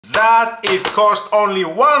that it cost only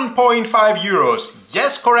 1.5 euros.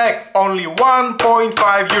 Yes, correct, only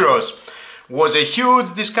 1.5 euros. Was a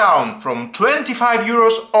huge discount from 25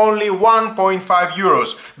 euros, only 1.5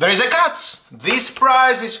 euros. There is a catch. This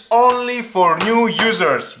price is only for new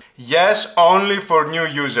users. Yes, only for new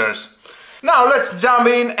users. Now let's jump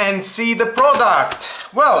in and see the product.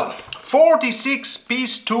 Well,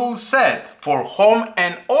 46-piece tool set for home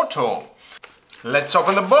and auto. Let's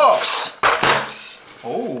open the box.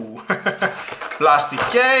 Oh, plastic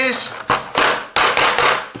case.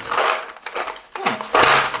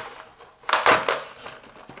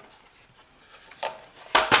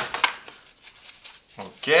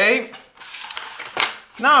 Okay,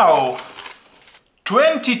 now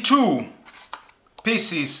 22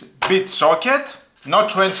 pieces bit socket,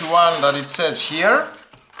 not 21 that it says here,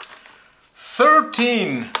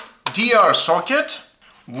 13 DR socket,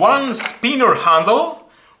 one spinner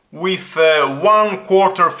handle with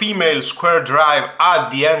 1/4 female square drive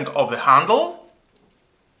at the end of the handle,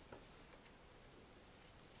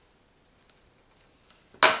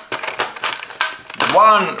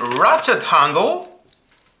 one ratchet handle,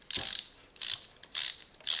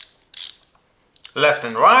 left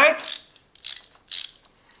and right,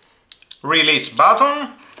 release button,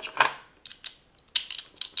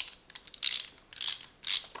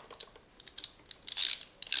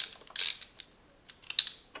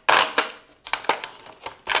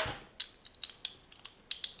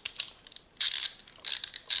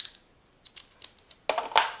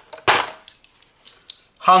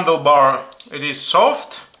 handlebar. It is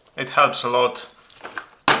soft, it helps a lot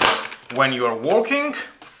when you are working.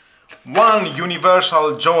 One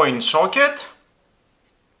universal joint socket,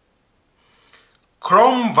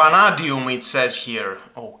 chrome vanadium it says here.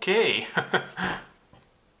 Okay.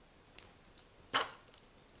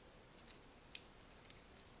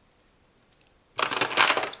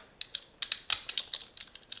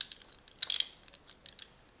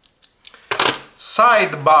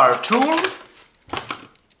 Sidebar tool,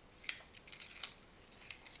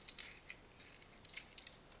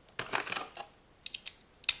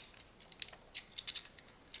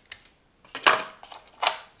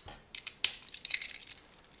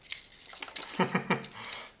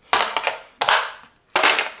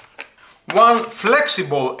 one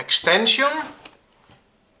flexible extension.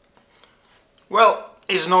 Well,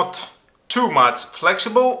 it's not too much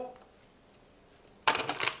flexible.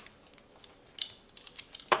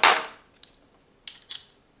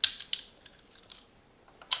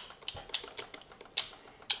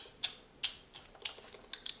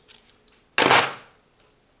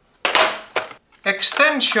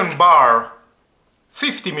 Extension bar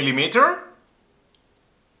 50mm.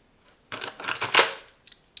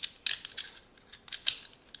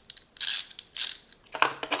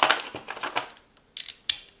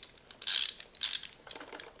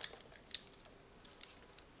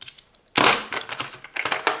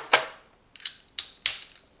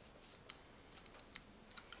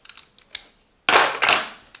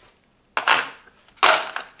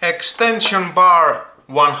 Extension bar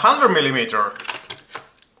 100mm.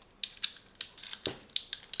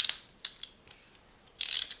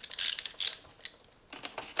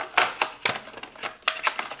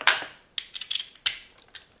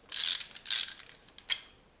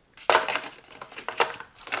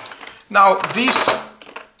 Now these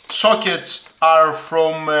sockets are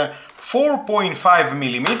from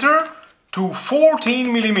 4.5mm to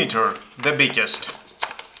 14mm, the biggest.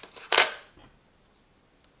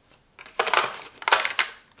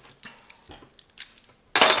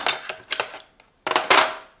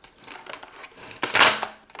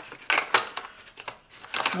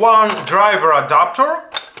 One driver adapter.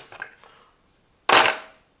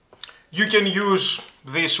 You can use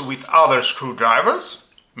this with other screwdrivers,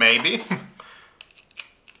 maybe.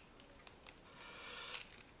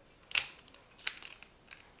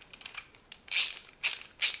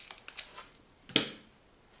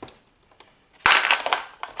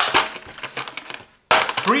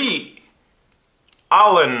 Three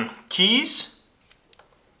Allen keys.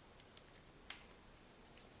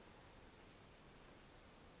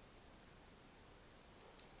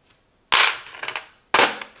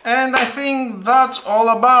 And I think that's all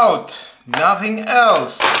about, nothing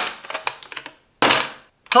else.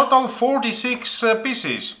 Total 46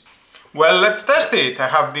 pieces. Well, let's test it. I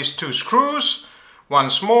have these two screws, one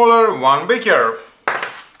smaller, one bigger.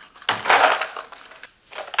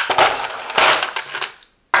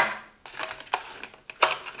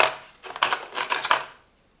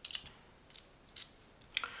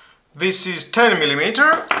 This is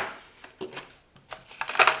 10mm.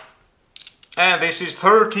 And this is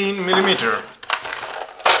 13mm.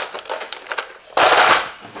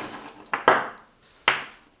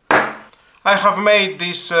 I have made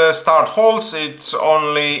these start holes. It's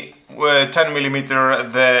only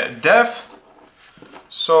 10mm the depth.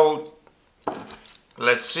 So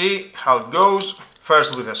let's see how it goes.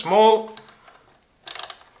 First with a small.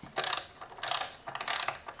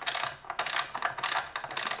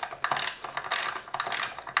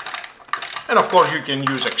 And of course you can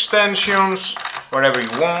use extensions wherever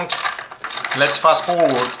you want. Let's fast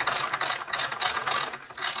forward.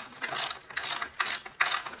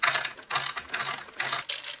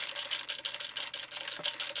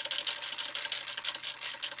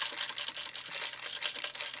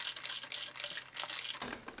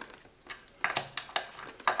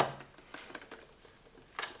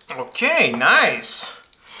 Okay, nice.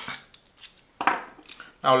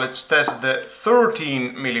 Now let's test the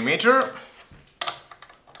 13mm.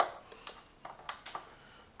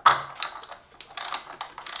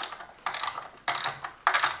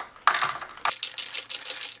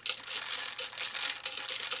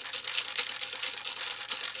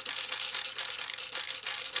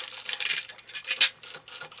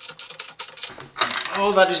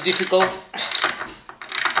 Oh, that is difficult.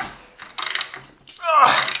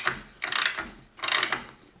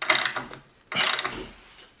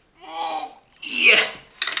 Oh, yeah.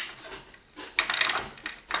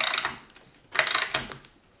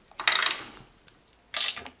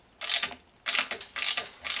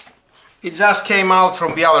 It just came out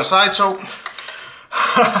from the other side, so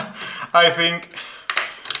I think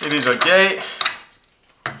it is okay.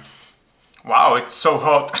 Wow, it's so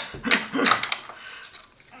hot.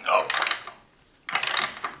 Oh.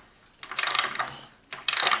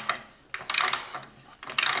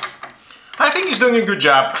 I think he's doing a good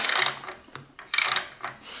job.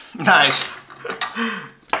 Nice.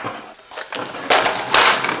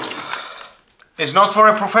 It's not for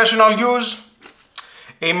a professional use.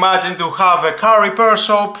 Imagine to have a car repair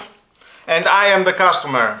shop and I am the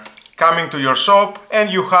customer coming to your shop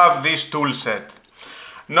and you have this tool set.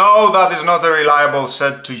 No, that is not a reliable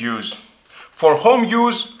set to use. For home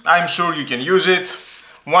use, I'm sure you can use it.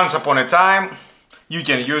 Once upon a time, you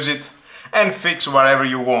can use it and fix whatever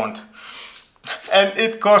you want. And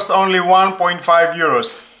it costs only 1.5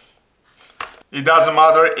 euros. It doesn't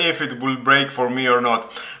matter if it will break for me or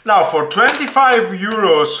not. Now, for 25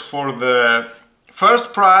 euros for the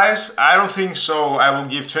first price, I don't think so. I will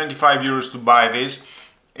give 25 euros to buy this.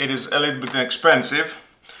 It is a little bit expensive.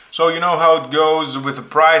 So you know how it goes with the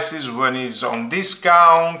prices when it's on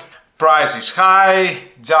discount. Price is high,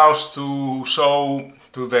 just to show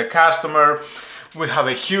to the customer we have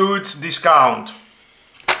a huge discount.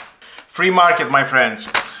 Free market, my friends.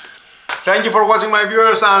 Thank you for watching, my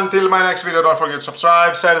viewers. Until my next video, don't forget to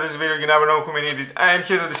subscribe, share this video, you never know who may need it, and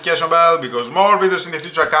hit the notification bell because more videos in the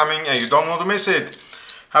future are coming and you don't want to miss it.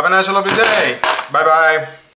 Have a nice and lovely day. Bye bye.